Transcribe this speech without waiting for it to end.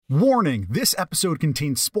Warning, this episode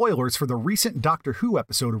contains spoilers for the recent Doctor Who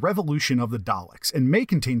episode Revolution of the Daleks and may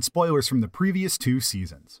contain spoilers from the previous 2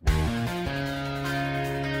 seasons.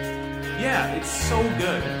 Yeah, it's so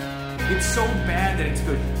good. It's so bad that it's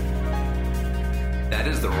good. That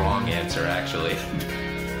is the wrong answer, actually.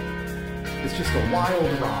 It's just a wild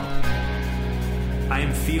romp. I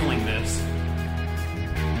am feeling this.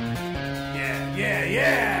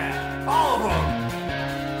 Yeah! All of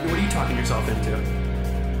them! What are you talking yourself into?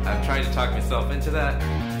 I'm trying to talk myself into that.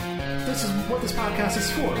 This is what this podcast is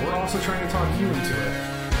for. We're also trying to talk you into it.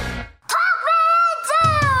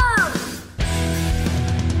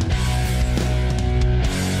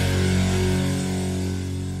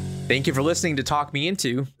 Thank you for listening to Talk Me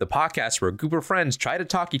Into, the podcast where a group of friends try to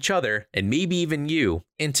talk each other, and maybe even you,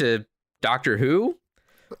 into Doctor Who?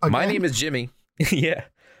 Again? My name is Jimmy. Yeah.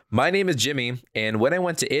 My name is Jimmy, and when I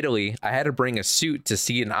went to Italy, I had to bring a suit to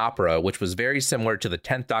see an opera, which was very similar to the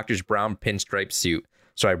 10th Doctor's brown pinstripe suit.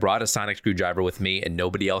 So I brought a sonic screwdriver with me, and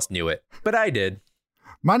nobody else knew it. But I did.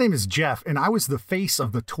 My name is Jeff, and I was the face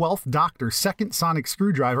of the 12th Doctor's second sonic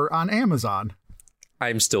screwdriver on Amazon.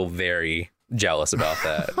 I'm still very jealous about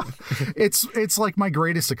that. It's like my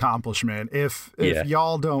greatest accomplishment. If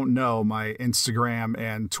y'all don't know my Instagram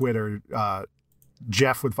and Twitter,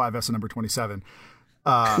 Jeff with 5S and number 27,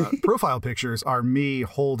 profile pictures are me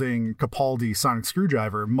holding Capaldi's sonic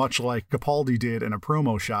screwdriver, much like Capaldi did in a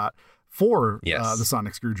promo shot for the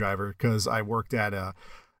sonic screwdriver, because I worked at a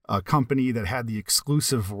company that had the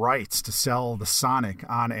exclusive rights to sell the Sonic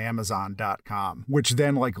on Amazon.com, which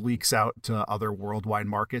then leaks out to other worldwide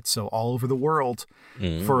markets. So all over the world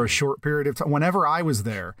for a short period of time. Whenever I was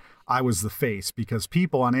there, I was the face, because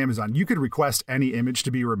people on Amazon, you could request any image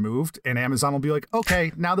to be removed and Amazon will be like,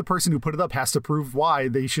 okay, now the person who put it up has to prove why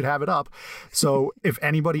they should have it up. So if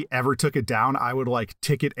anybody ever took it down, I would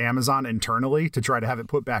ticket Amazon internally to try to have it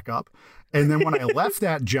put back up. And then when I left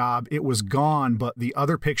that job, it was gone, but the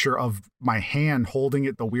other picture of my hand holding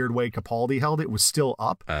it the weird way Capaldi held it was still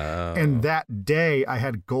up. Oh. And that day I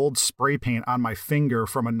had gold spray paint on my finger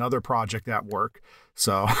from another project at work.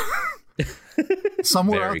 So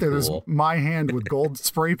somewhere Very out there, cool. There's my hand with gold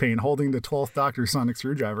spray paint holding the 12th Doctor sonic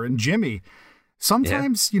screwdriver. And Jimmy,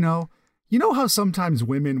 sometimes, you know how sometimes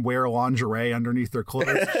women wear lingerie underneath their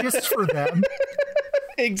clothes just for them?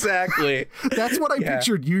 Exactly. That's what I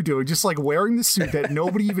pictured you doing, just wearing the suit that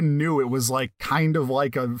nobody even knew it was kind of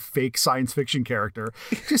like a fake science fiction character,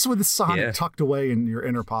 just with the Sonic tucked away in your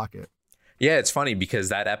inner pocket. Yeah, it's funny because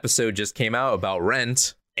that episode just came out about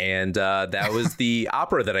Rent, and that was the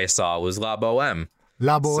opera that I saw was La Boheme.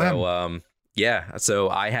 La Boheme. So, so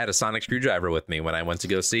I had a sonic screwdriver with me when I went to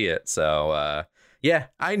go see it. So,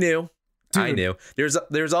 I knew. Dude. I knew.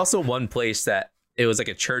 There's also one place that it was like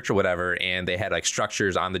a church or whatever, and they had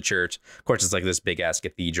structures on the church. Of course, it's this big ass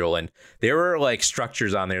cathedral, and there were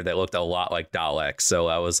structures on there that looked a lot like Daleks. So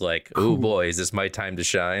I was like, cool. Oh boy, is this my time to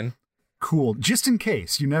shine? Cool. Just in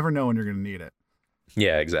case. You never know when you're going to need it.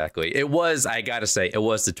 Yeah, exactly. It was, I got to say, it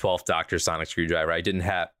was the 12th Doctor sonic screwdriver. I didn't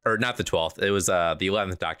have, or not the 12th, it was the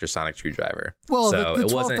 11th Doctor sonic screwdriver. Well, so the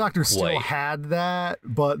 12th Doctor still had that,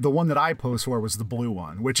 but the one that I posed for was the blue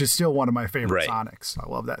one, which is still one of my favorite Sonics. I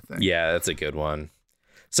love that thing. Yeah, that's a good one.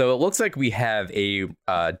 So it looks like we have a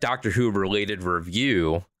Doctor Who related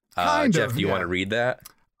review. Jeff, do you want to read that?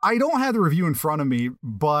 I don't have the review in front of me,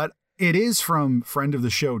 but it is from friend of the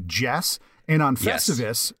show, Jess. And on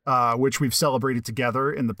Festivus, which we've celebrated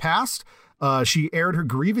together in the past, she aired her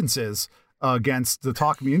grievances against the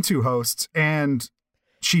Talk Me Into hosts, and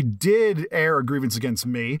she did air a grievance against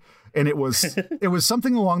me. And it was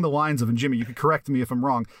something along the lines of, and Jimmy, you could correct me if I'm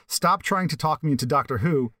wrong, stop trying to talk me into Doctor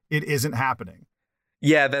Who. It isn't happening.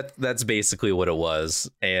 Yeah, that's basically what it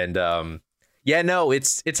was. And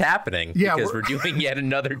it's happening because we're doing yet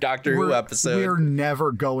another Doctor Who episode. We're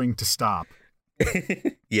never going to stop.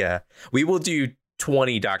 Yeah, we will do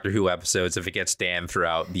 20 Doctor Who episodes if it gets Dan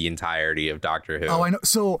throughout the entirety of Doctor Who. Oh, I know.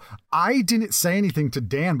 So I didn't say anything to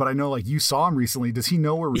Dan, but I know you saw him recently. Does he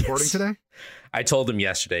know we're recording today? I told him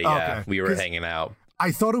yesterday. Yeah, okay. We were hanging out.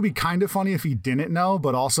 I thought it would be kind of funny if he didn't know,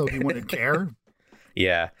 but also he wouldn't care.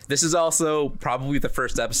 Yeah, this is also probably the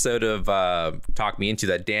first episode of Talk Me Into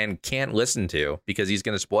that Dan can't listen to because he's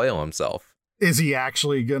going to spoil himself. Is he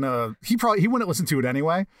actually gonna? He wouldn't listen to it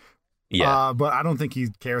anyway. Yeah, but I don't think he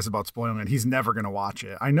cares about spoiling it. He's never going to watch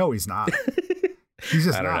it. I know he's not. He's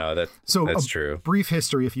just I don't know. That's true. Brief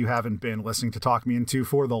history if you haven't been listening to Talk Me Into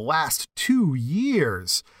for the last 2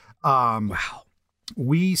 years. Wow.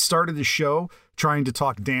 We started the show trying to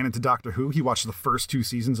talk Dan into Doctor Who. He watched the first 2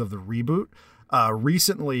 seasons of the reboot.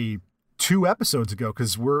 Recently, 2 episodes ago,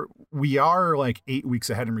 because we are like 8 weeks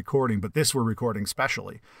ahead in recording, but this we're recording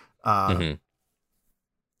specially.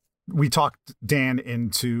 We talked Dan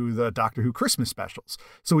into the Doctor Who Christmas specials.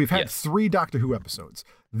 So we've had 3 Doctor Who episodes.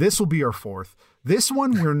 This will be our 4th. This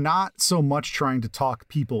one, we're not so much trying to talk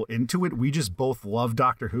people into it. We just both love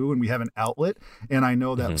Doctor Who and we have an outlet. And I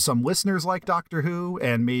know that some listeners like Doctor Who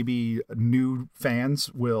and maybe new fans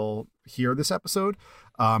will hear this episode.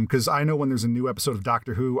 Because I know when there's a new episode of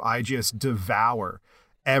Doctor Who, I just devour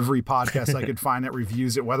every podcast I could find that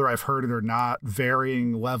reviews it, whether I've heard it or not,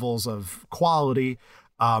 varying levels of quality.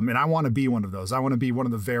 And I want to be one of those. I want to be one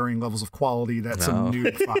of the varying levels of quality that some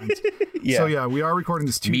noob finds. So yeah, we are recording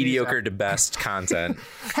this 2 mediocre to best content.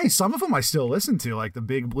 Hey, some of them I still listen to, like the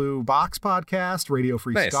Big Blue Box podcast, Radio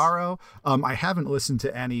Free Starro. I haven't listened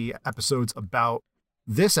to any episodes about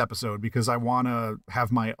this episode because I want to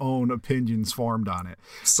have my own opinions formed on it.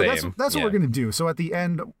 Same. That's what we're going to do. So at the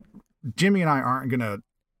end, Jimmy and I aren't going to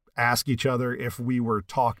ask each other if we were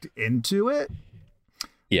talked into it.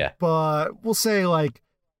 Yeah. But we'll say, like,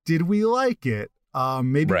 did we like it?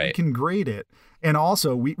 Maybe we can grade it. And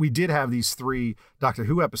also, we did have these 3 Doctor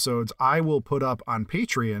Who episodes. I will put up on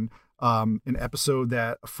Patreon an episode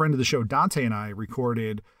that a friend of the show, Dante, and I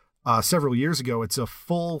recorded several years ago. It's a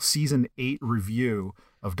full season 8 review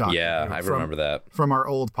of Doctor Who. Yeah, I remember that. From our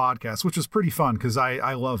old podcast, which was pretty fun because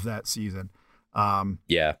I love that season.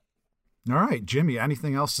 Yeah. All right, Jimmy,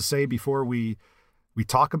 anything else to say before we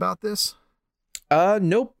talk about this?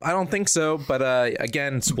 Nope, I don't think so. But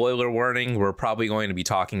again, spoiler warning, we're probably going to be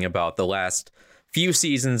talking about the last few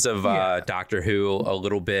seasons of Doctor Who a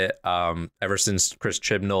little bit. Ever since Chris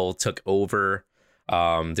Chibnall took over,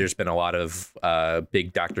 there's been a lot of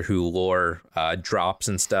big Doctor Who lore drops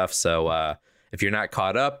and stuff. So if you're not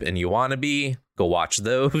caught up and you want to be, go watch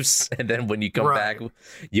those. And then when you come back,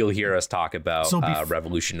 you'll hear us talk about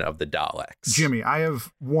Revolution of the Daleks. Jimmy, I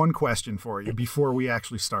have one question for you before we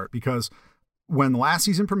actually start, because when the last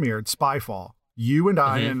season premiered, Spyfall, you and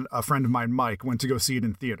I and a friend of mine, Mike, went to go see it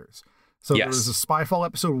in theaters. So there was a Spyfall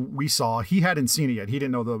episode we saw. He hadn't seen it yet. He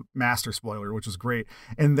didn't know the master spoiler, which was great.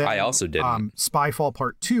 And then I also didn't. Spyfall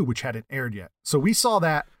Part 2, which hadn't aired yet. So we saw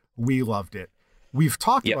that. We loved it. We've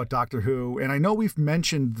talked about Doctor Who, and I know we've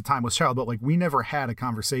mentioned The Timeless Child, but like we never had a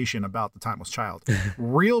conversation about The Timeless Child.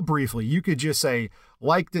 Real briefly, you could just say,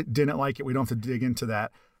 liked it, didn't like it. We don't have to dig into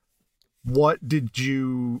that. What did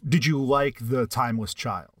you like The Timeless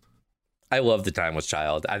Child? I love The Timeless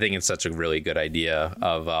Child. I think it's such a really good idea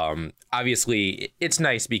of, obviously it's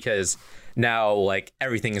nice because now like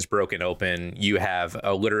everything is broken open. You have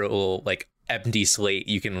a literal like empty slate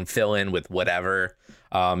you can fill in with whatever.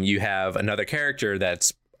 You have another character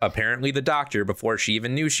that's apparently the Doctor before she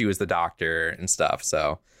even knew she was the Doctor and stuff.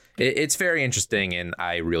 So it's very interesting and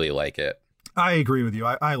I really like it. I agree with you.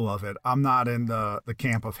 I love it. I'm not in the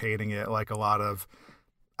camp of hating it like a lot of,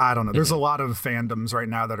 I don't know. There's a lot of fandoms right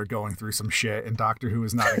now that are going through some shit, and Doctor Who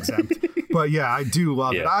is not exempt. But yeah, I do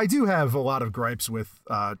love it. I do have a lot of gripes with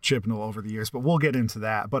Chibnall over the years, but we'll get into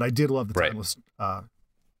that. But I did love The Timeless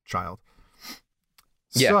Child.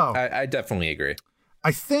 Yeah, so, I definitely agree.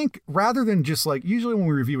 I think rather than just like, usually when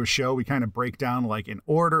we review a show, we kind of break down like in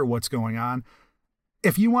order what's going on.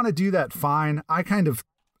 If you want to do that, fine. I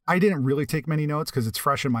didn't really take many notes because it's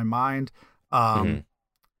fresh in my mind.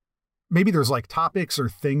 Maybe there's like topics or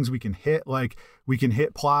things we can hit. Like we can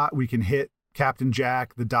hit plot, we can hit Captain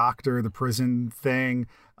Jack, the Doctor, the prison thing,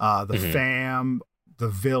 the fam, the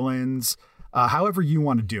villains, however you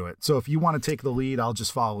want to do it. So if you want to take the lead, I'll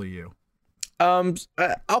just follow you.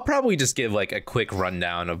 I'll probably just give like a quick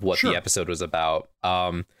rundown of what the episode was about.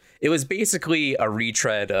 It was basically a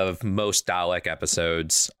retread of most Dalek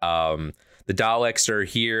episodes. The Daleks are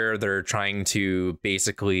here. They're trying to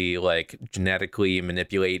basically like genetically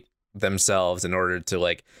manipulate themselves in order to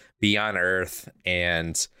like be on Earth.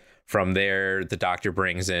 And from there, the Doctor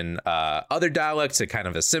brings in other Daleks to kind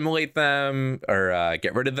of assimilate them or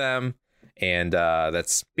get rid of them. And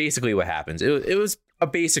that's basically what happens. It was a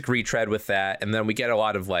basic retread with that. And then we get a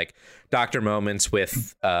lot of like Doctor moments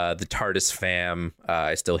with the TARDIS fam.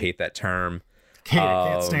 I still hate that term.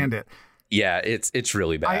 Can't stand it. Yeah, it's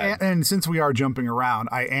really bad. And since we are jumping around,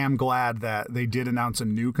 I am glad that they did announce a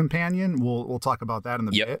new companion. We'll talk about that in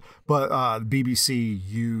a bit. But BBC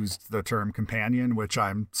used the term companion, which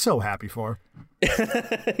I'm so happy for.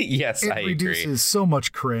 Yes, I agree. It reduces so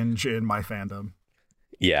much cringe in my fandom.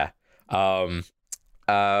 Yeah.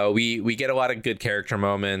 We get a lot of good character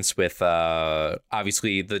moments with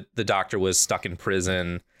obviously the Doctor was stuck in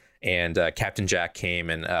prison and Captain Jack came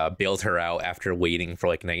and bailed her out after waiting for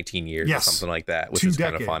like 19 years or something like that, which is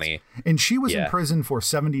kind of funny. And she was in prison for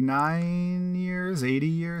 79 years, 80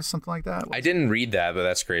 years, something like that. I didn't read that, but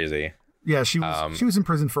that's crazy. Yeah, she was in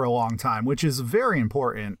prison for a long time, which is very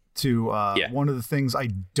important to one of the things I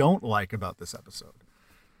don't like about this episode.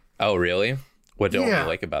 Oh, really? What don't you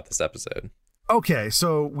like about this episode? Okay,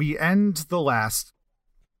 so we end the last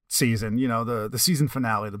season, the season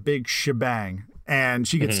finale, the big shebang, and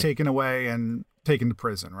she gets taken away and taken to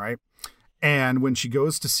prison, right? And when she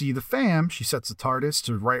goes to see the fam, she sets the TARDIS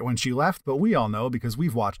to right when she left. But we all know, because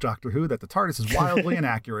we've watched Doctor Who, that the TARDIS is wildly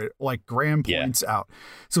inaccurate, like Graham points out.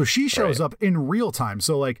 So she shows up in real time.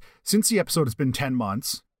 So like, since the episode has been 10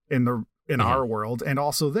 months in our world, and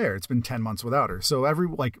also there, it's been 10 months without her. So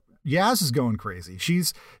Yaz is going crazy.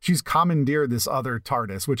 She's commandeered this other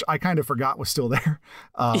TARDIS, which I kind of forgot was still there.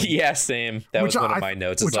 Yeah, same. That was one of my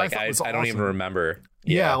notes. It's like, I don't even remember.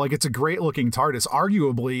 Yeah, like it's a great looking TARDIS,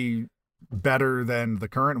 arguably better than the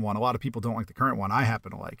current one. A lot of people don't like the current one. I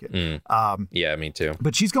happen to like it. Yeah, me too.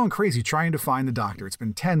 But she's going crazy trying to find the doctor. It's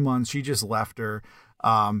been 10 months. She just left her.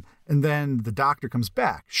 And then the doctor comes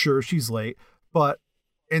back. Sure, she's late, but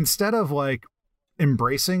instead of like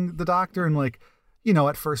embracing the doctor and like,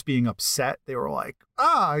 at first being upset, they were like,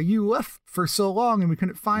 you left for so long and we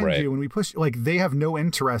couldn't find you. And we pushed, like, they have no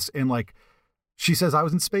interest in like, she says, I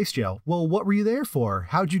was in space jail. Well, what were you there for?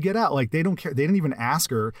 How'd you get out? Like, they don't care. They didn't even ask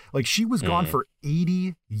her. Like, she was gone for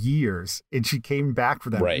 80 years and she came back for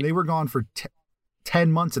them. Right. And they were gone for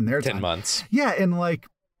 10 months in their time. 10 months. Yeah. And like,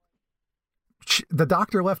 the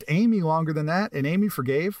doctor left Amy longer than that, and Amy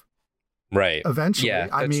forgave. Right. Eventually. Yeah,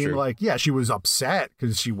 I mean, true. like, yeah, she was upset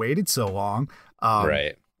because she waited so long.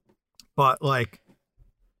 Right. But like,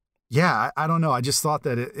 yeah, I don't know. I just thought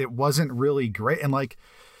that it wasn't really great. And like,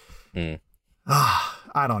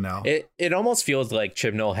 I don't know. It almost feels like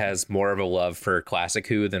Chibnall has more of a love for classic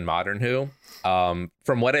Who than modern Who.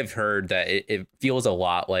 From what I've heard, that it feels a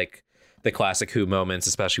lot like the classic Who moments,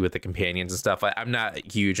 especially with the companions and stuff. I'm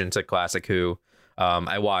not huge into classic Who.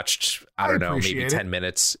 I watched, I don't know, maybe 10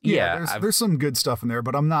 minutes. Yeah, there's some good stuff in there,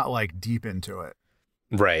 but I'm not like deep into it.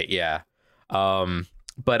 Right. Yeah.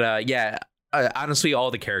 Honestly,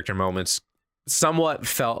 all the character moments somewhat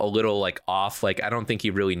felt a little like off. Like, I don't think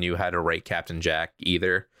he really knew how to write Captain Jack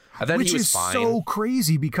either. I thought he was fine. Which is so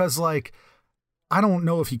crazy because like, I don't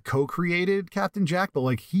know if he co-created Captain Jack, but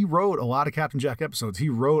like he wrote a lot of Captain Jack episodes. He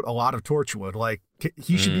wrote a lot of Torchwood. Like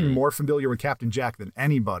he should be more familiar with Captain Jack than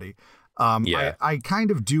anybody. I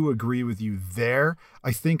kind of do agree with you there.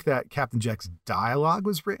 I think that Captain Jack's dialogue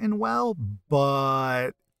was written well,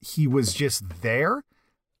 but he was just there.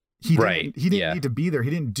 He didn't need to be there. He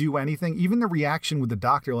didn't do anything. Even the reaction with the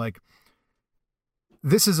doctor, like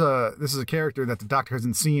this is a character that the doctor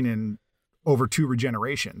hasn't seen in over 2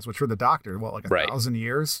 regenerations, which for the doctor, like 1,000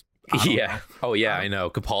 years. Yeah. Oh yeah, I know.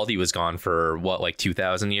 Capaldi was gone for like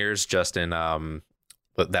 2,000 years just in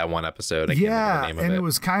that one episode. I can't remember the name of it. It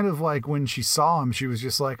was kind of like when she saw him, she was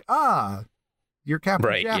just like, you're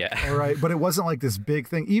Captain Jack. Yeah. All right. But it wasn't like this big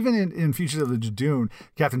thing. Even in Fugitive of the Judoon,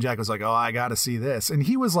 Captain Jack was like, I got to see this. And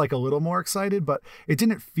he was like a little more excited, but it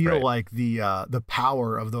didn't feel like the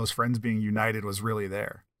power of those friends being united was really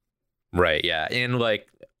there. Right. Yeah. And like,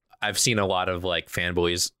 I've seen a lot of like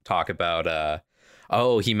fanboys talk about,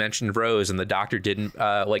 he mentioned Rose and the doctor didn't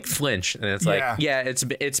like flinch. And it's like,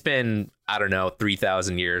 it's been, I don't know,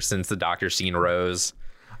 3,000 years since the doctor's seen Rose.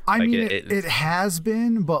 I mean, it has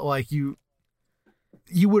been, but like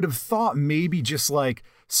you would have thought maybe just like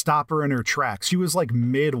stop her in her tracks. She was like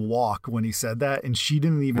mid walk when he said that, and she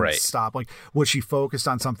didn't even stop. Like, was she focused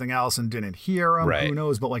on something else and didn't hear him? Who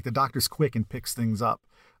knows? But like the doctor's quick and picks things up.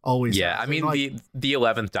 Always. Yeah, I mean, like, the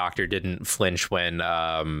 11th Doctor didn't flinch when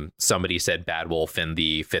somebody said Bad Wolf in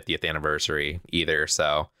the 50th anniversary either.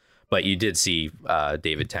 So, but you did see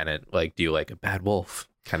David Tennant like do like a Bad Wolf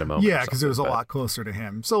kind of moment. Yeah, because it was a lot closer to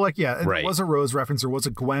him. So like, yeah, it was a Rose reference. There was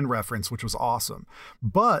a Gwen reference, which was awesome.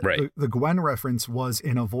 But the Gwen reference was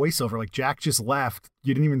in a voiceover. Like Jack just left.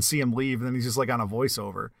 You didn't even see him leave. And then he's just like on a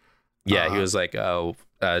voiceover. Yeah, he was like,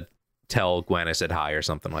 tell Gwen I said hi or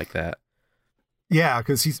something like that. Yeah,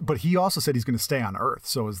 because he also said he's going to stay on Earth.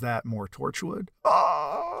 So is that more Torchwood?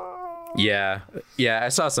 Yeah, I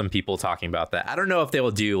saw some people talking about that. I don't know if they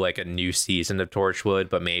will do like a new season of Torchwood,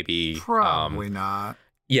 but maybe probably not.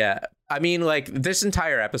 Yeah, I mean, like this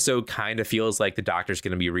entire episode kind of feels like the Doctor's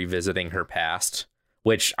going to be revisiting her past,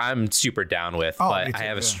 which I'm super down with. But I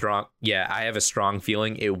have a strong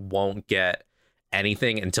feeling it won't get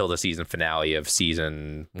anything until the season finale of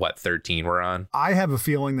season 13 we're on. I have a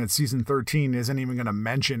feeling that season 13 isn't even going to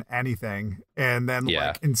mention anything, and then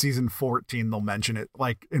like in season 14 they'll mention it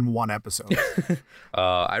like in one episode.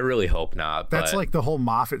 I really hope not. That's like the whole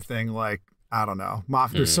Moffat thing. Like, I don't know,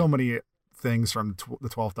 Moffat. There's so many things from the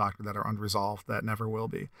 12th Doctor that are unresolved that never will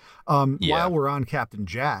be. While we're on Captain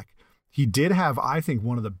Jack, he did have, I think,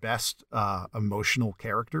 one of the best emotional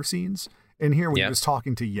character scenes in here when he was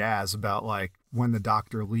talking to Yaz about like when the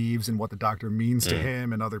Doctor leaves and what the Doctor means to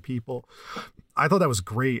him and other people. I thought that was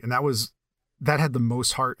great. And that had the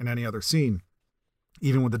most heart in any other scene,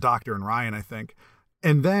 even with the Doctor and Ryan, I think.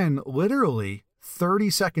 And then literally 30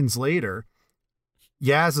 seconds later,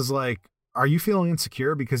 Yaz is like, are you feeling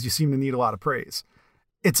insecure because you seem to need a lot of praise?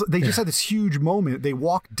 They just had this huge moment. They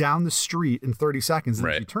walk down the street in 30 seconds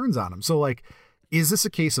and she turns on him. So like, is this a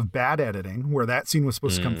case of bad editing where that scene was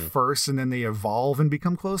supposed to come first and then they evolve and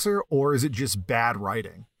become closer? Or is it just bad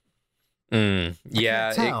writing?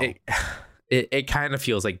 Yeah, it kind of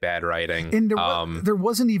feels like bad writing. And there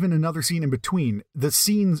wasn't even another scene in between. The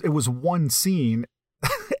scenes, it was one scene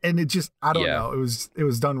and it just, I don't know. It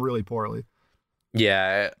was done really poorly.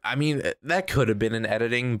 Yeah, I mean, that could have been in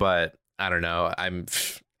editing, but I don't know.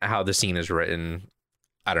 How the scene is written,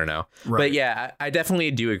 I don't know. Right. But yeah, I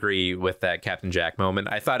definitely do agree with that Captain Jack moment.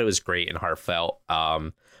 I thought it was great and heartfelt.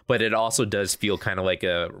 But it also does feel kind of like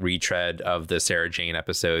a retread of the Sarah Jane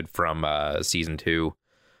episode from season 2.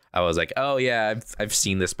 I was like, oh yeah, I've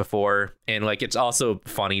seen this before. And like, it's also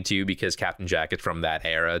funny too, because Captain Jack is from that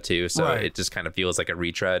era too. So it just kind of feels like a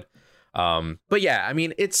retread. But yeah, I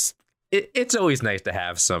mean, it's always nice to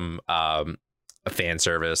have some fan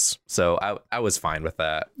service, so I was fine with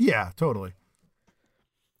that. Yeah, totally.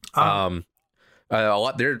 A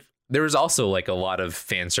lot there was also like a lot of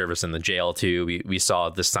fan service in the jail too. We saw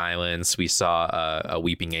the silence. We saw a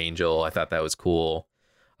weeping angel. I thought that was cool.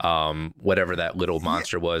 Whatever that little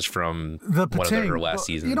monster was from one of her last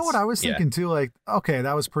seasons. You know what I was thinking too? Like, okay,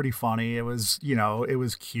 that was pretty funny. It was, it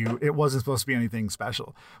was cute. It wasn't supposed to be anything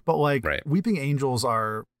special, but like weeping angels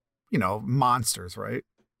are, monsters, right?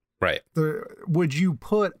 Right. Would you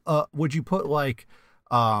put like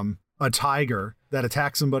a tiger that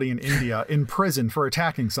attacks somebody in India in prison for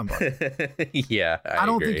attacking somebody? Yeah, I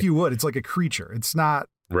don't think you would. It's like a creature. It's not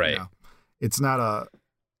right. It's not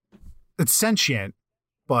it's sentient,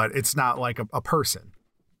 but it's not like a person.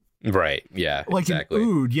 Right. Yeah. Like exactly. an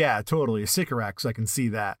ood. Yeah, totally. A Sycorax, I can see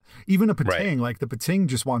that. Even a Patang, like the Patang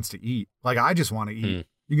just wants to eat. Like I just want to eat.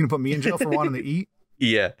 You gonna put me in jail for wanting to eat?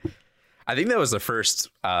 Yeah. I think that was the first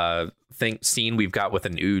scene we've got with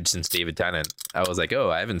an ood since David Tennant. I was like,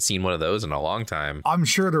 oh, I haven't seen one of those in a long time. I'm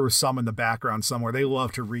sure there was some in the background somewhere. They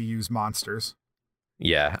love to reuse monsters.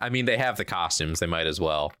 Yeah, I mean, they have the costumes. They might as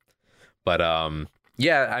well. But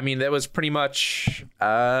yeah, I mean, that was pretty much...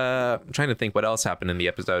 I'm trying to think what else happened in the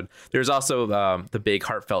episode. There's also the big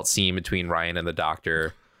heartfelt scene between Ryan and the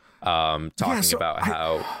Doctor talking about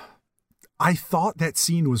how... I thought that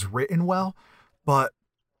scene was written well, but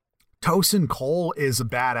Tosin Cole is a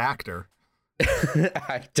bad actor.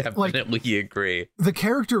 I definitely agree. The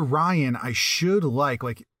character Ryan, I should like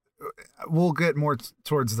we'll get more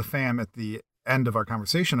towards the fam at the end of our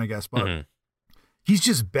conversation, I guess, but he's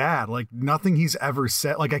just bad. Like nothing he's ever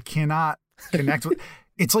said. Like I cannot connect with.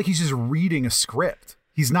 It's like he's just reading a script.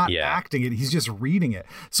 He's not acting it. He's just reading it.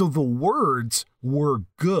 So the words were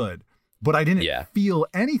good, but I didn't feel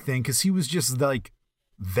anything because he was just like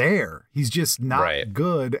there. He's just not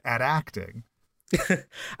good at acting.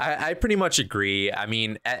 I pretty much agree. I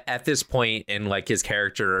mean, at this point in like his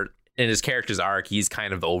character's arc, he's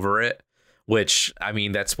kind of over it, which I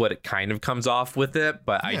mean, that's what it kind of comes off with it.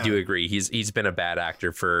 But I do agree. He's been a bad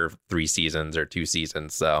actor for 3 seasons or 2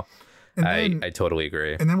 seasons. So I totally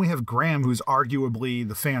agree. And then we have Graham, who's arguably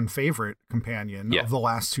the fan favorite companion of the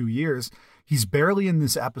last 2 years. He's barely in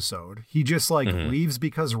this episode. He just leaves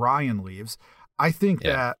because Ryan leaves. I think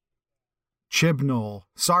that Chibnall,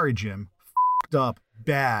 sorry, Jim, f***ed up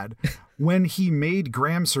bad when he made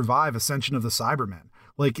Graham survive Ascension of the Cybermen.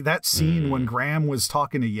 Like that scene when Graham was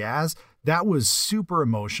talking to Yaz, that was super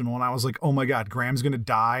emotional. And I was like, oh my God, Graham's going to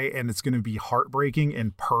die and it's going to be heartbreaking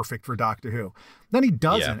and perfect for Doctor Who. Then he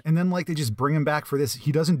doesn't. Yeah. And then like they just bring him back for this.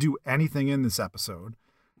 He doesn't do anything in this episode.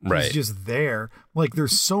 He's just there. Like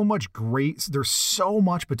there's so much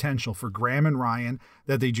potential for Graham and Ryan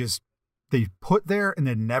that they put there and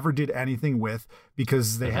then never did anything with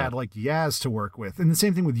because they had like Yaz to work with. And the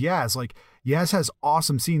same thing with Yaz. Like Yaz has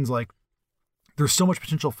awesome scenes. Like there's so much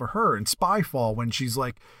potential for her in Spyfall when she's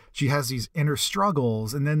like, she has these inner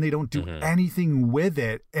struggles and then they don't do anything with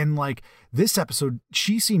it. And like this episode,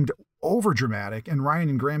 she seemed over dramatic and Ryan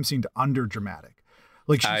and Graham seemed under dramatic.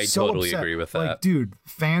 Like, she's I so totally upset. agree with that. Like, dude,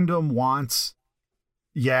 fandom wants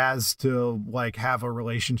Yaz to like have a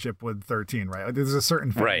relationship with 13, right? Like, there's a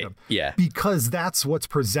certain fandom, Right. Yeah. because that's what's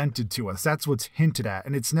presented to us. That's what's hinted at,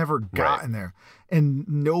 and it's never gotten there. And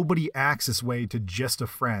nobody acts this way to just a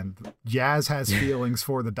friend. Yaz has feelings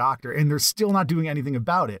for the Doctor, and they're still not doing anything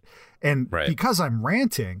about it. And because I'm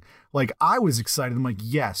ranting, like, I was excited. I'm like,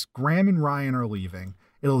 yes, Graham and Ryan are leaving.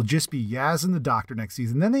 It'll just be Yaz and the Doctor next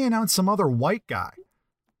season. Then they announced some other white guy.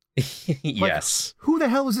 Yes. Who the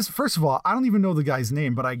hell is this? First of all, I don't even know the guy's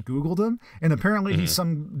name, but I Googled him, and apparently he's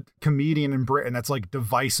some comedian in Britain that's like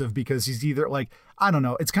divisive because he's either like, I don't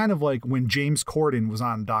know. It's kind of like when James Corden was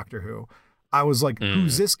on Doctor Who. I was like,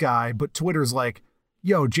 who's this guy? But Twitter's like,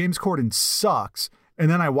 yo, James Corden sucks.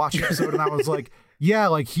 And then I watched the episode and I was like, yeah,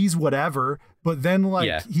 like, he's whatever. But then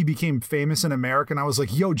like he became famous in America, and I was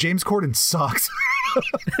like, yo, James Corden sucks.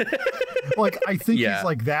 Like, I think he's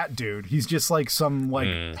like that dude. He's just like some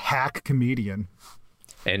like hack comedian.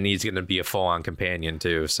 And he's going to be a full-on companion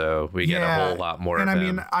too, so we get a whole lot more of him. And I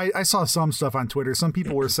mean, I saw some stuff on Twitter. Some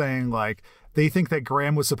people were saying like they think that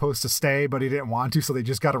Graham was supposed to stay, but he didn't want to, so they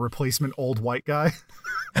just got a replacement old white guy.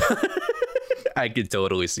 I could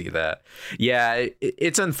totally see that. Yeah,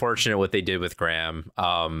 it's unfortunate what they did with Graham,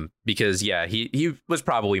 because he was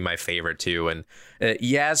probably my favorite too, and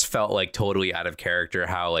Yaz felt like totally out of character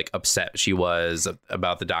how like upset she was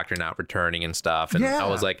about the Doctor not returning and stuff, and I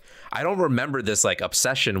was like, I don't remember this like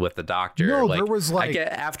obsession with the Doctor. No, like, there was like, I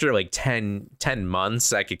get after like 10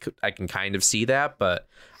 months I can kind of see that, but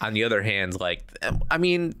on the other hand, like, I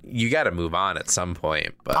mean, you got to move on at some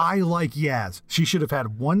point. But I like Yaz. She should have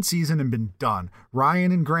had one season and been done.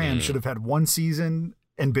 Ryan and Graham should have had one season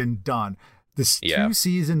and been done. This 2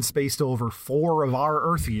 seasons spaced over 4 of our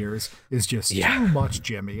Earth years is just too much,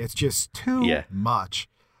 Jimmy. It's just too much.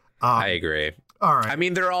 I agree. All right. I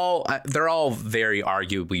mean, they're all very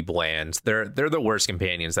arguably bland. They're the worst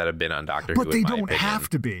companions that have been on Doctor Who. But they don't have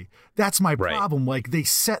to be. That's my problem. Like, they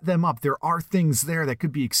set them up. There are things there that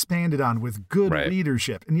could be expanded on with good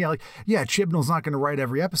leadership. And Chibnall's not going to write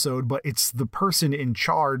every episode, but it's the person in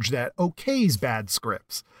charge that okays bad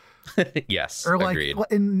scripts. Yes, or like, agreed.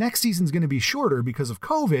 And next season's going to be shorter because of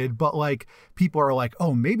COVID, but like, people are like,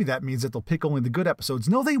 oh, maybe that means that they'll pick only the good episodes.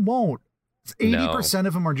 No, they won't. 80%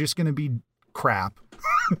 of them are just going to be crap.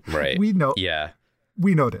 Right. We know. Yeah.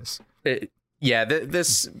 We know this. We're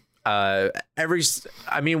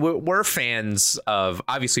fans of,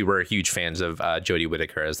 obviously we're huge fans of Jodie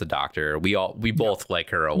Whittaker as the Doctor. We both like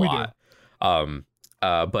her a lot.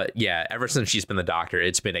 But yeah, ever since she's been the Doctor,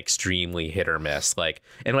 it's been extremely hit or miss. Like,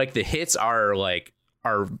 and like the hits are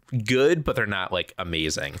good, but they're not like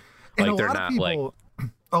amazing. And like, they're not like.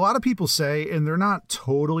 A lot of people say, and they're not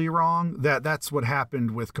totally wrong, that that's what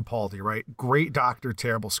happened with Capaldi, right? Great Doctor,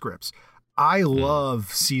 terrible scripts. I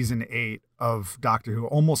love season 8 of Doctor Who.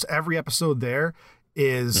 Almost every episode there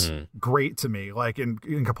is great to me. Like, and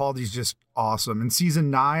Capaldi's just awesome. And season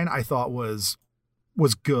 9 I thought was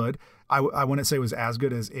good. I wouldn't say it was as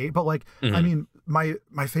good as 8, but like, I mean, my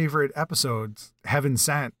favorite episodes, Heaven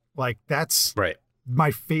Sent, like, that's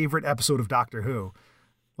my favorite episode of Doctor Who.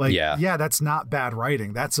 Like, yeah, that's not bad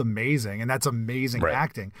writing. That's amazing. And that's amazing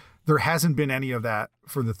acting. There hasn't been any of that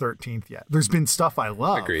for the 13th yet. There's been stuff I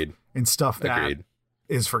love. Agreed. And stuff that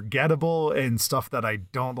is forgettable and stuff that I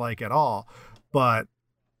don't like at all. But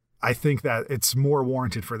I think that it's more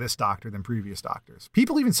warranted for this Doctor than previous Doctors.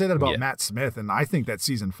 People even say that about Matt Smith, and I think that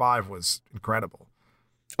season 5 was incredible.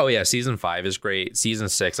 Oh yeah, season 5 is great. Season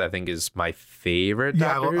 6 I think is my favorite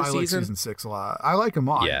Doctor Who I season. Like season 6 a lot. I like them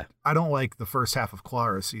all. Yeah. I don't like the first half of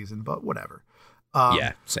Clara's season, but whatever.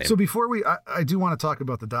 Same. So before I do want to talk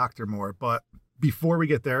about the Doctor more, but before we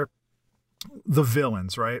get there, the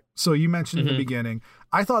villains, right? So you mentioned in the beginning,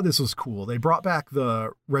 I thought this was cool. They brought back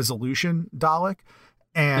the Resolution Dalek,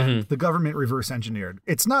 and the government reverse engineered.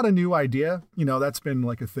 It's not a new idea. You know, that's been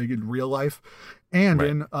like a thing in real life and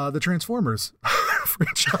in the Transformers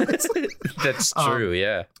franchise. That's true.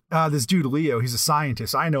 This dude, Leo, he's a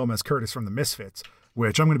scientist. I know him as Curtis from the Misfits,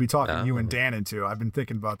 which I'm going to be talking you and Dan into. I've been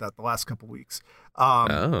thinking about that the last couple weeks.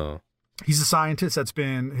 He's a scientist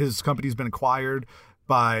his company's been acquired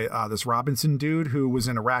by this Robinson dude who was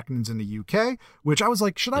in Arachnids in the UK, which I was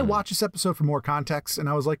like, should I watch this episode for more context? And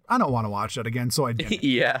I was like, I don't want to watch that again. So I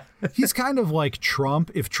didn't. He's kind of like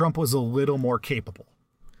Trump if Trump was a little more capable.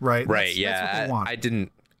 Right. Right. That's what they want.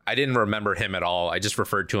 I didn't remember him at all. I just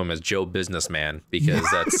referred to him as Joe Businessman because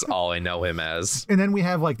that's all I know him as. And then we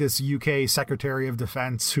have like this UK Secretary of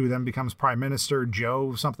Defense who then becomes Prime Minister,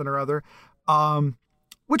 Joe something or other.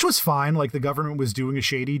 which was fine. Like the government was doing a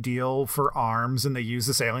shady deal for arms and they used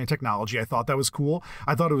this alien technology. I thought that was cool.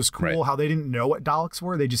 I thought it was cool how they didn't know what Daleks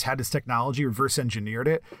were. They just had this technology, reverse engineered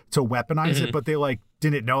it to weaponize it, but they like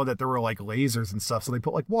didn't know that there were like lasers and stuff. So they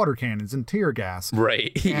put like water cannons and tear gas.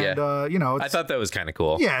 Right. And, you know, I thought that was kind of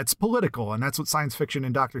cool. Yeah, it's political, and that's what science fiction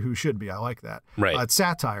and Doctor Who should be. I like that. Right. It's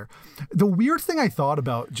satire. The weird thing I thought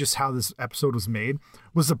about just how this episode was made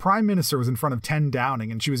was the Prime Minister was in front of 10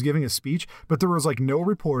 Downing, and she was giving a speech, but there was like no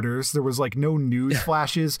reporters. There was like no news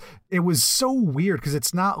flashes. It was so weird because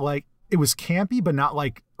it's not like, it was campy, but not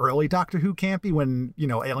like early Doctor Who campy when, you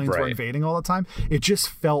know, aliens were invading all the time. It just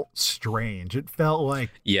felt strange. It felt like...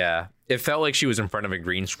 Yeah, it felt like she was in front of a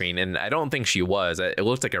green screen, and I don't think she was. It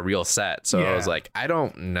looked like a real set, so I was like, I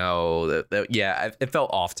don't know. It felt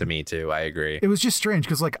off to me, too. I agree. It was just strange,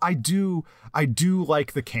 because like I do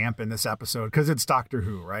like the camp in this episode, because it's Doctor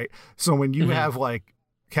Who, right? So when you have like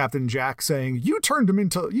Captain Jack saying, you turned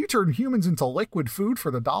humans into liquid food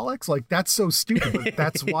for the Daleks. Like, that's so stupid, but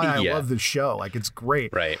that's why I love the show. Like, it's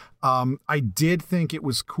great. Right. I did think it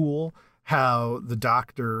was cool how the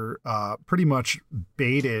Doctor pretty much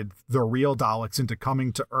baited the real Daleks into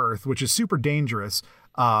coming to Earth, which is super dangerous,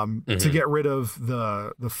 to get rid of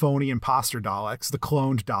the phony imposter Daleks, the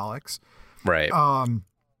cloned Daleks. Right.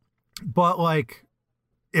 But like,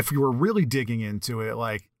 if you were really digging into it,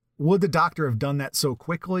 like, would the Doctor have done that so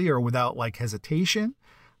quickly or without like hesitation?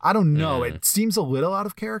 I don't know. It seems a little out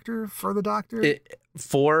of character for the Doctor.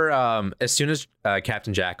 As soon as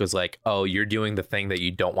Captain Jack was like, "Oh, you're doing the thing that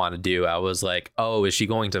you don't want to do," I was like, "Oh, is she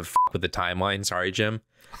going to f with the timeline?" Sorry, Jim.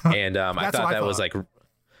 And I thought was like,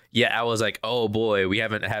 yeah, I was like, oh boy, we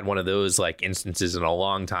haven't had one of those like instances in a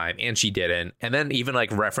long time, and she didn't. And then even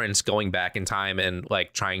like reference going back in time and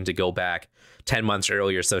like trying to go back 10 months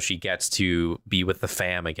earlier so she gets to be with the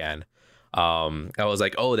fam again. I was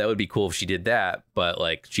like, oh, that would be cool if she did that, but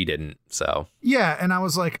like she didn't. So yeah, and I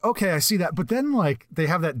was like, okay, I see that. But then like they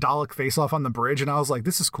have that Dalek face off on the bridge, and I was like,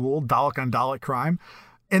 this is cool, Dalek on Dalek crime.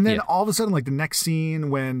 And then all of a sudden, like the next scene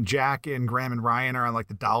when Jack and Graham and Ryan are on like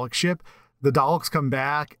the Dalek ship, the Daleks come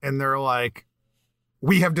back and they're like,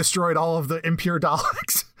 we have destroyed all of the impure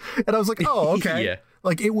Daleks. And I was like, oh, okay.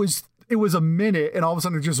 Like it was a minute, and all of a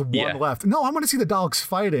sudden there's just one left. No, I'm going to see the Daleks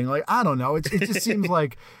fighting. Like, I don't know. It just seems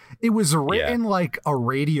like it was written like a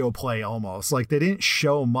radio play almost. Like they didn't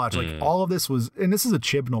show much. Like all of this was, and this is a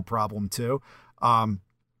Chibnall problem too.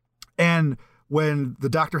 And when the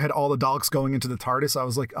Doctor had all the Daleks going into the TARDIS, I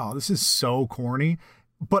was like, oh, this is so corny.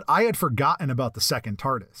 But I had forgotten about the second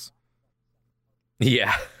TARDIS.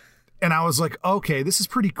 Yeah. And I was like, okay, this is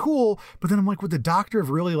pretty cool. But then I'm like, would the Doctor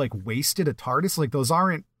have really like wasted a TARDIS? Like those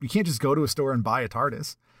aren't, you can't just go to a store and buy a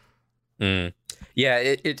TARDIS. Yeah,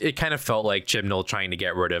 it kind of felt like Chibnall trying to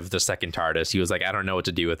get rid of the second TARDIS. He was like, I don't know what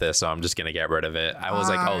to do with this, so I'm just going to get rid of it. I was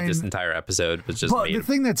like, oh, this entire episode was just made. But the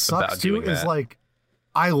thing that sucks too is like,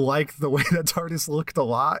 I liked the way that TARDIS looked a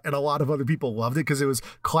lot, and a lot of other people loved it because it was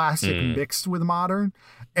classic mixed with modern,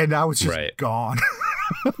 and now it's just gone.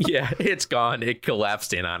 Yeah, it's gone. It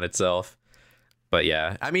collapsed in on itself. But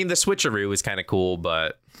yeah, I mean, the switcheroo was kind of cool,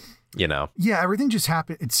 but you know. Yeah, everything just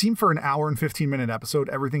happened. It seemed for an hour and 15-minute episode,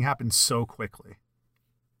 everything happened so quickly.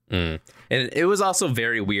 And it was also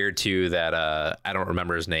very weird too that I don't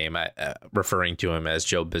remember his name, referring to him as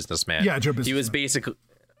Joe Businessman. Yeah, Joe Businessman. He was basically.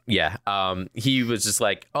 Yeah, he was just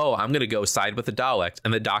like, oh, I'm going to go side with the Daleks.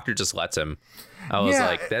 And the Doctor just lets him. I was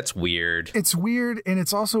like, that's weird. It's weird. And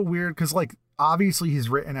it's also weird because, like, obviously he's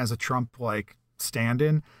written as a Trump, like,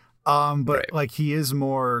 stand-in. But, like, he is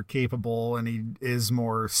more capable and he is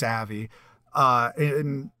more savvy.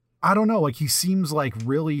 And I don't know, like, he seems, like,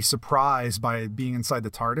 really surprised by being inside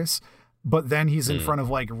the TARDIS. But then he's in front of,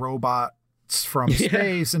 like, robots from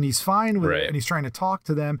space, and he's fine with it, and he's trying to talk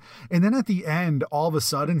to them, and then at the end all of a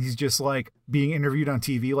sudden he's just like being interviewed on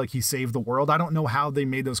TV like he saved the world. I don't know how they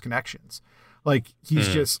made those connections. Like he's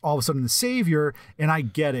just all of a sudden the savior, and I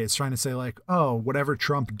get it. It's trying to say like, oh, whatever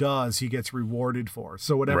Trump does he gets rewarded for,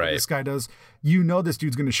 so whatever this guy does, you know, this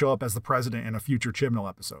dude's going to show up as the president in a future Chibnall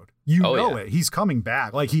episode. You know it. He's coming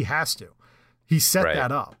back. Like he has to. He set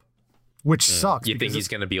that up, which sucks. You think he's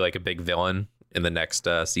going to be like a big villain in the next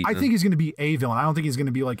season? I think he's going to be a villain. I don't think he's going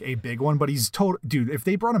to be like a big one, but he's dude, if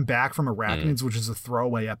they brought him back from Arachnids, which is a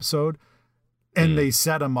throwaway episode, and they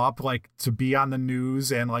set him up like to be on the news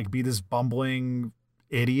and like be this bumbling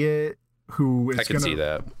idiot who is I can see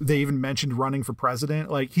that. They even mentioned running for president.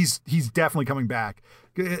 Like he's definitely coming back.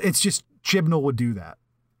 It's just Chibnall would do that.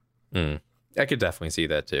 I could definitely see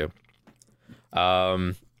that too.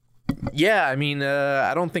 Yeah, I mean,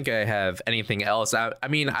 I don't think I have anything else. I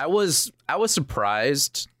mean, I was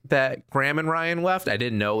surprised that Graham and Ryan left. I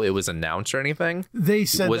didn't know it was announced or anything. They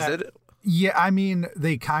said was that, it? Yeah, I mean,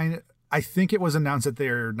 I think it was announced that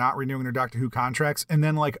they're not renewing their Doctor Who contracts, and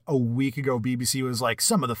then like a week ago, BBC was like,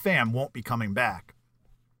 some of the fam won't be coming back.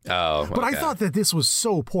 Oh, but okay. I thought that this was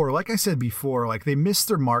so poor. Like I said before, like they missed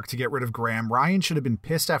their mark to get rid of Graham. Ryan should have been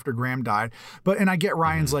pissed after Graham died. And I get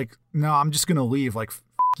Ryan's like, no, I'm just gonna leave. Like, f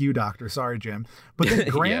you, Doctor. Sorry, Jim. But then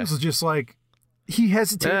Graham's was just like, he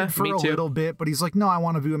hesitated for a little bit, but he's like, no, I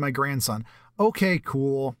want to be with my grandson. Okay,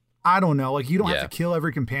 cool. I don't know. Like, you don't have to kill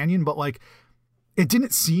every companion, but like, it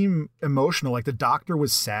didn't seem emotional. Like the Doctor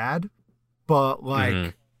was sad, but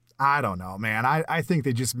like, I don't know, man. I think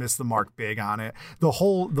they just missed the mark big on it. The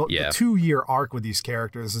 2-year arc with these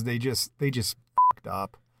characters is they just fucked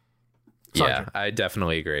up. Sorry, Jim. I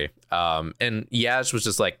definitely agree. And Yaz was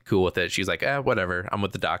just like cool with it. She's like, whatever. I'm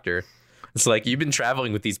with the Doctor. It's like, you've been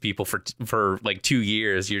traveling with these people for like 2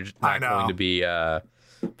 years. You're not going to be,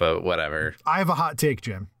 but whatever. I have a hot take,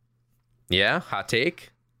 Jim. Yeah. Hot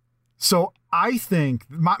take. So I think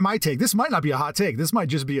my take, this might not be a hot take. This might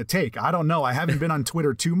just be a take. I don't know. I haven't been on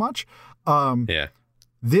Twitter too much.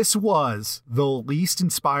 This was the least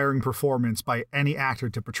inspiring performance by any actor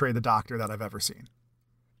to portray the Doctor that I've ever seen.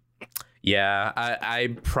 Yeah,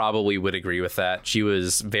 I probably would agree with that. She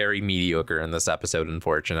was very mediocre in this episode,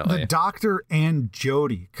 unfortunately. The Doctor and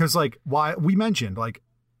Jodie, because like why we mentioned, like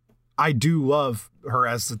I do love her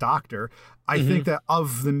as the Doctor. I think that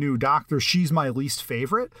of the new Doctor, she's my least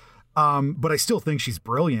favorite. But I still think she's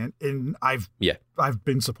brilliant, and I've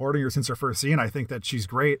been supporting her since her first season. I think that she's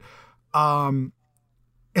great. And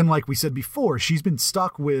like we said before, she's been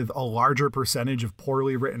stuck with a larger percentage of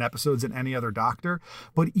poorly written episodes than any other Doctor.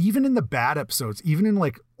 But even in the bad episodes, even in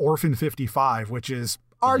like Orphan 55, which is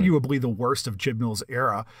arguably the worst of Chibnall's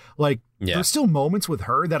era, like there's still moments with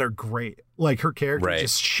her that are great. Like her character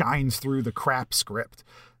just shines through the crap script.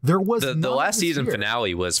 There was the last season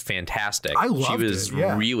finale was fantastic. I loved She was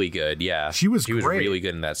really good. Yeah, she was great. Really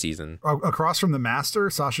good in that season. Across from the Master,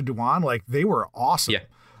 Sacha Dhawan, like they were awesome.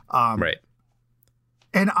 Yeah, right.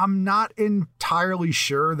 And I'm not entirely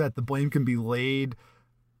sure that the blame can be laid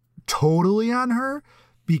totally on her,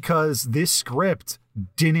 because this script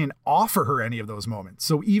didn't offer her any of those moments.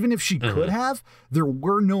 So even if she could have, there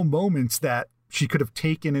were no moments that she could have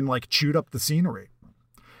taken and like chewed up the scenery.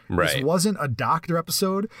 Right. This wasn't a Doctor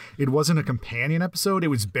episode. It wasn't a companion episode. It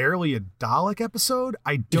was barely a Dalek episode.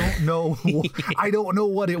 I don't know. I don't know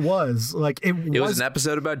what it was. Like it was an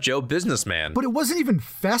episode about Joe Businessman, but it wasn't even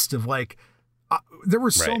festive. Like there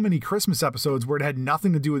were so many Christmas episodes where it had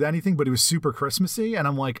nothing to do with anything, but it was super Christmassy. And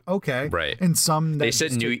I'm like, okay. Right. And some they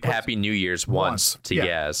said Happy New Year's once to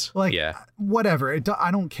Yaz. Like, whatever.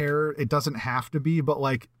 I don't care. It doesn't have to be, but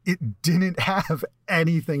like it didn't have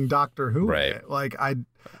anything Doctor Who. Right. In it. Like I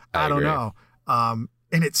don't know. And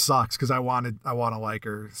it sucks because I want to like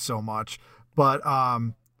her so much, but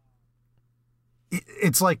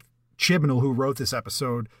it's like Chibnall, who wrote this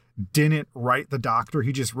episode, didn't write the Doctor.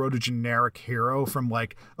 He just wrote a generic hero from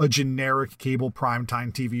like a generic cable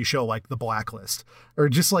primetime TV show like The Blacklist, or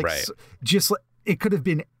just like it could have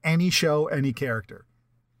been any show, any character.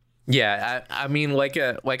 Yeah, I mean, like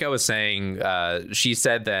I was saying, she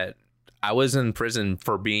said that I was in prison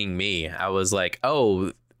for being me. I was like,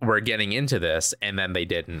 oh, we're getting into this, and then they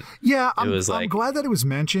didn't. Yeah, I'm glad that it was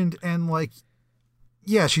mentioned, and like,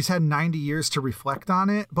 yeah, she's had 90 years to reflect on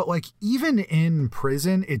it, but like even in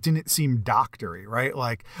prison, it didn't seem doctory, right?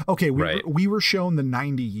 Like, okay, we were shown the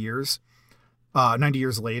 90 years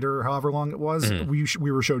later, however long it was.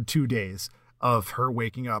 We were showed 2 days of her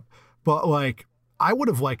waking up, but like I would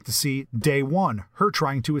have liked to see day one, her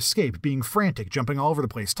trying to escape, being frantic, jumping all over the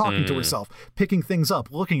place, talking to herself, picking things up,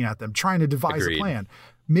 looking at them, trying to devise a plan.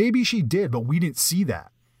 Maybe she did, but we didn't see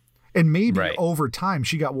that. And maybe over time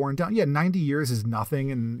she got worn down. Yeah, 90 years is nothing,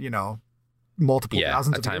 and multiple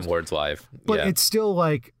thousands of Time years. Lord's life. But it's still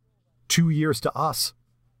like 2 years to us.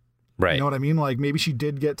 Right. You know what I mean? Like maybe she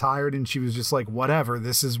did get tired and she was just like, whatever,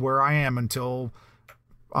 this is where I am until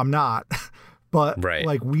I'm not. But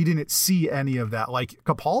like we didn't see any of that. Like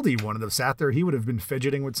Capaldi wouldn't have sat there. He would have been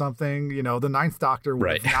fidgeting with something. The Ninth Doctor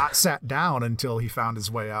would have not sat down until he found his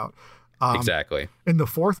way out. Exactly. And the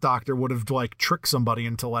Fourth Doctor would have like tricked somebody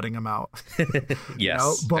into letting him out.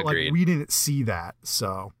 Yes. But agreed. like we didn't see that.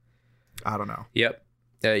 So I don't know. Yep.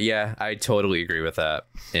 Yeah, I totally agree with that.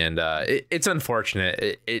 And it's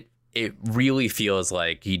unfortunate. It really feels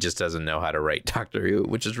like he just doesn't know how to write Doctor Who,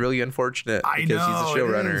 which is really unfortunate because he's a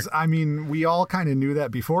showrunner. I mean, we all kind of knew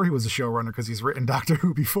that before he was a showrunner because he's written Doctor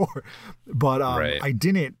Who before. But I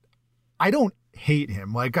don't hate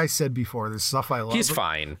him. Like I said before, there's stuff I love. He's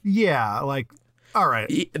fine. Yeah, like, all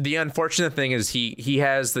right. The unfortunate thing is he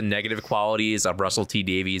has the negative qualities of Russell T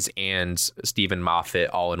Davies and Stephen Moffat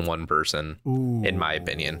all in one person. Ooh, in my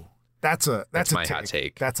opinion. That's my hot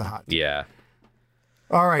take. That's a hot take. Yeah.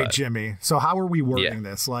 All right, Jimmy. So how are we wording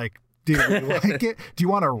this? Like, did we like it? Do you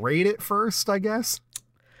want to rate it first, I guess?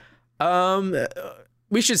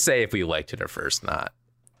 We should say if we liked it or first, not.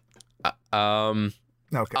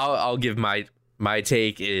 Okay. I'll give my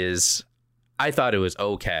take is I thought it was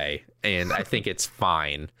okay, and I think it's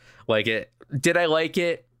fine. Like, did I like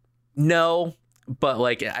it? No, but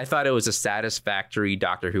like I thought it was a satisfactory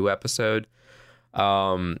Doctor Who episode.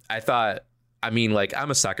 I'm a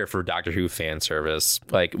sucker for Doctor Who fan service.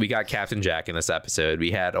 Like, we got Captain Jack in this episode.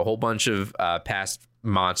 We had a whole bunch of past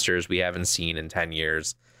monsters we haven't seen in 10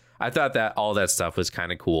 years. I thought that all that stuff was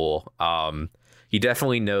kind of cool. He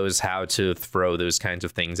definitely knows how to throw those kinds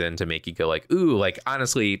of things in to make you go like, ooh, like,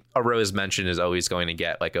 honestly, a Rose mention is always going to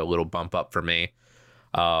get like a little bump up for me.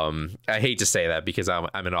 I hate to say that because I'm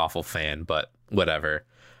an awful fan, but whatever.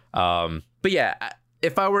 But yeah,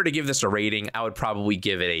 if I were to give this a rating, I would probably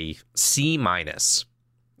give it a C-.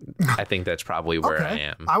 I think that's probably where I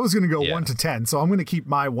am. I was going to go 1 to 10, so I'm going to keep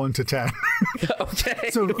my 1 to 10. Okay,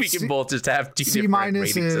 so we can both just have two C- different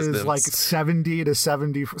rating is systems. like 70 to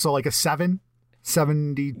 70, so like a 7,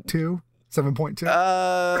 72, 7.2.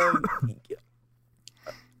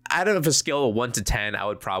 Out of a scale of 1 to 10, I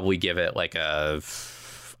would probably give it like a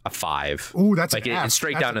 5. Ooh, that's like it's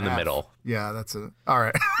straight that's down in the middle. Yeah, that's it. All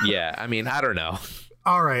right. Yeah, I mean, I don't know.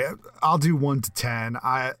 All right, I'll do 1 to 10.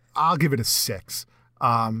 I'll give it a 6.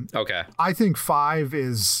 Okay. I think 5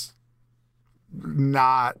 is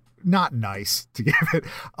not nice to give it,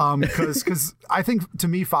 because I think to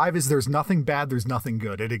me 5 is there's nothing bad, there's nothing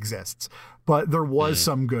good. It exists, but there was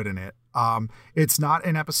some good in it. It's not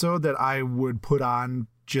an episode that I would put on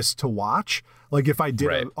just to watch. Like if I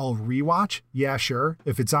did, I'll rewatch. Yeah, sure.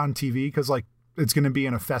 If it's on TV, because like it's going to be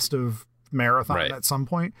in a festive marathon at some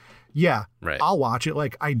point. Yeah, I'll watch it.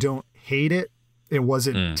 Like I don't hate it. It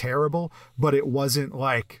wasn't terrible, but it wasn't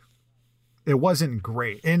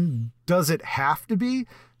great. And does it have to be?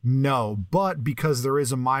 No, but because there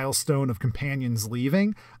is a milestone of companions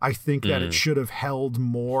leaving, I think that it should have held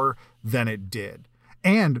more than it did.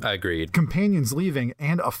 And agreed. Companions leaving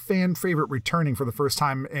and a fan favorite returning for the first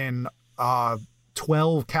time in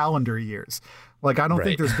 12 calendar years. Like I don't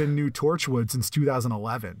think there's been new Torchwood since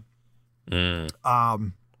 2011.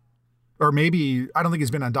 Or maybe I don't think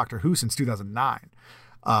he's been on Doctor Who since 2009.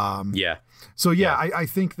 Yeah. So yeah. I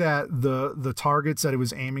think that the targets that it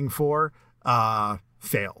was aiming for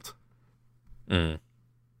failed.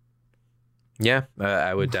 Yeah,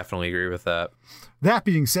 I would definitely agree with that. That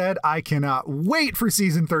being said, I cannot wait for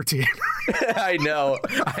season 13. I know.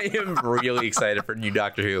 I am really excited for new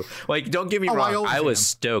Doctor Who. Like, don't get me wrong. I was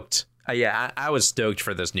stoked. I was stoked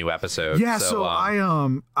for this new episode. Yeah, so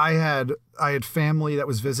I had family that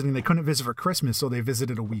was visiting. They couldn't visit for Christmas, so they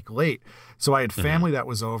visited a week late. So I had family that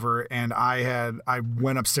was over, and I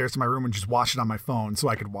went upstairs to my room and just watched it on my phone so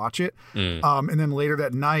I could watch it. And then later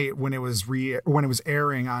that night, when it was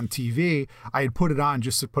airing on TV, I had put it on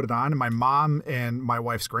just to put it on, and my mom and my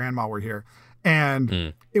wife's grandma were here,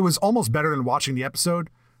 and it was almost better than watching the episode.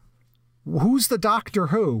 Who's the Doctor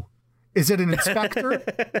Who? Is it an inspector?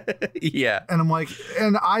 Yeah. And I'm like,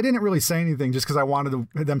 and I didn't really say anything just because I wanted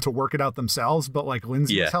them to work it out themselves. But like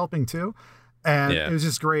Lindsay was helping too. And it was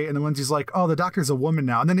just great. And then Lindsay's like, oh, the doctor's a woman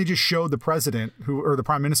now. And then they just showed the president or the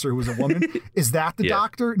prime minister who was a woman. Is that the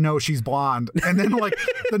doctor? No, she's blonde. And then like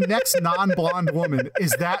the next non-blonde woman,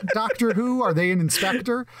 is that Doctor Who? Are they an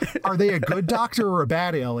inspector? Are they a good doctor or a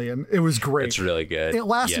bad alien? It was great. It's really good. It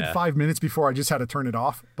lasted 5 minutes before I just had to turn it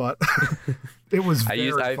off. But it was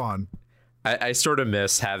very fun. I sort of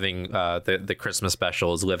miss having the Christmas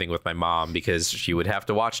specials living with my mom because she would have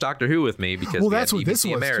to watch Doctor Who with me because that's what this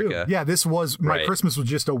was America. Too. Yeah, this was my Christmas was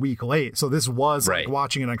just a week late, so this was like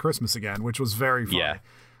watching it on Christmas again, which was very fun. Yeah.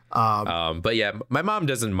 But yeah, my mom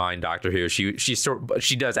doesn't mind Doctor Who.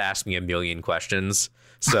 She does ask me a million questions.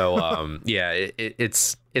 So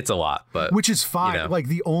it's a lot, but which is fine. You know. Like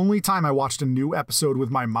the only time I watched a new episode with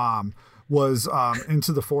my mom was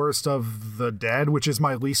Into the Forest of the Dead, which is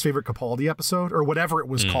my least favorite Capaldi episode, or whatever it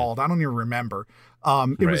was called. I don't even remember.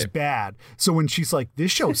 It was bad. So when she's like, this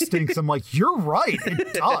show stinks, I'm like, you're right,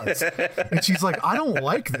 it does. And she's like, I don't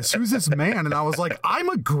like this. Who's this man? And I was like, I'm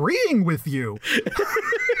agreeing with you.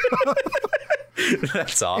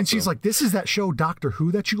 That's awesome. And she's like, this is that show Doctor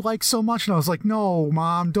Who that you like so much? And I was like, no,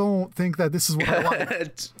 Mom, don't think that this is what I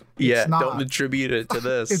like. Yeah, don't attribute it to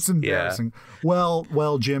this. It's embarrassing. Yeah.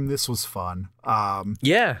 Well, Jim, this was fun.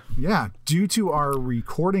 Yeah. Due to our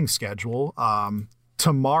recording schedule,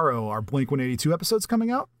 tomorrow our Blink-182 episode's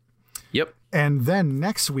coming out. Yep. And then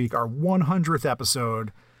next week our 100th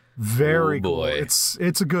episode. Very cool. It's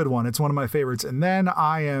a good one. It's one of my favorites. And then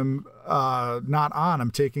I am not on.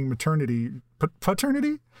 I'm taking paternity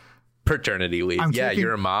leave.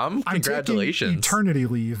 You're a mom. Congratulations. I'm taking eternity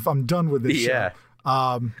leave. I'm done with this show.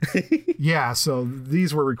 So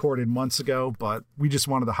these were recorded months ago, but we just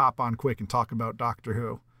wanted to hop on quick and talk about Doctor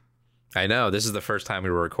Who. I know. This is the first time we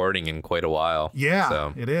were recording in quite a while. Yeah,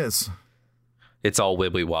 so it is. It's all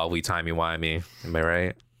wibbly wobbly, timey-wimey. Am I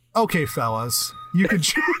right? Okay, fellas. You can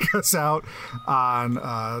check us out on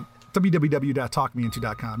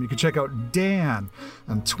www.talkmeinto.com. You can check out Dan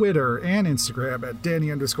on Twitter and Instagram at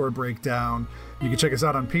Danny_breakdown. You can check us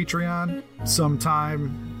out on Patreon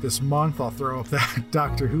sometime this month. I'll throw up that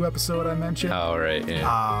Doctor Who episode I mentioned. Oh, right.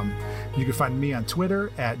 Yeah. You can find me on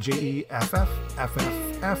Twitter at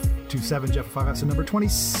JEFFFFF27, Jeff 5S, number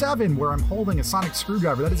 27, where I'm holding a sonic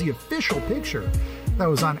screwdriver. That is the official picture that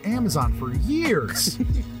was on Amazon for years.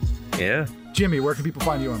 Yeah. Jimmy, where can people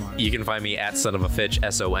find you online? You can find me at Son of a Fitch,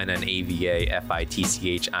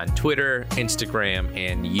 SONNAVAFITCH on Twitter, Instagram,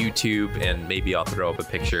 and YouTube. And maybe I'll throw up a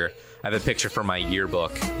picture. I have a picture from my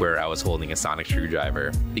yearbook where I was holding a sonic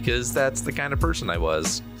screwdriver because that's the kind of person I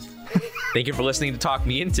was. Thank you for listening to Talk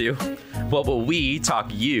Me Into. What will we talk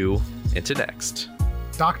you into next?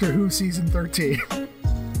 Doctor Who Season 13.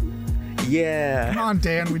 Yeah. Come on,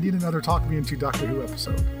 Dan. We need another Talk Me Into Doctor Who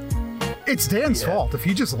episode. It's Dan's fault. If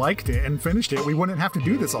he just liked it and finished it, we wouldn't have to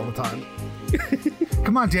do this all the time.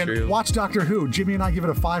 Come on, Dan. True. Watch Doctor Who. Jimmy and I give it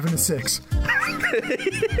a 5 and a 6.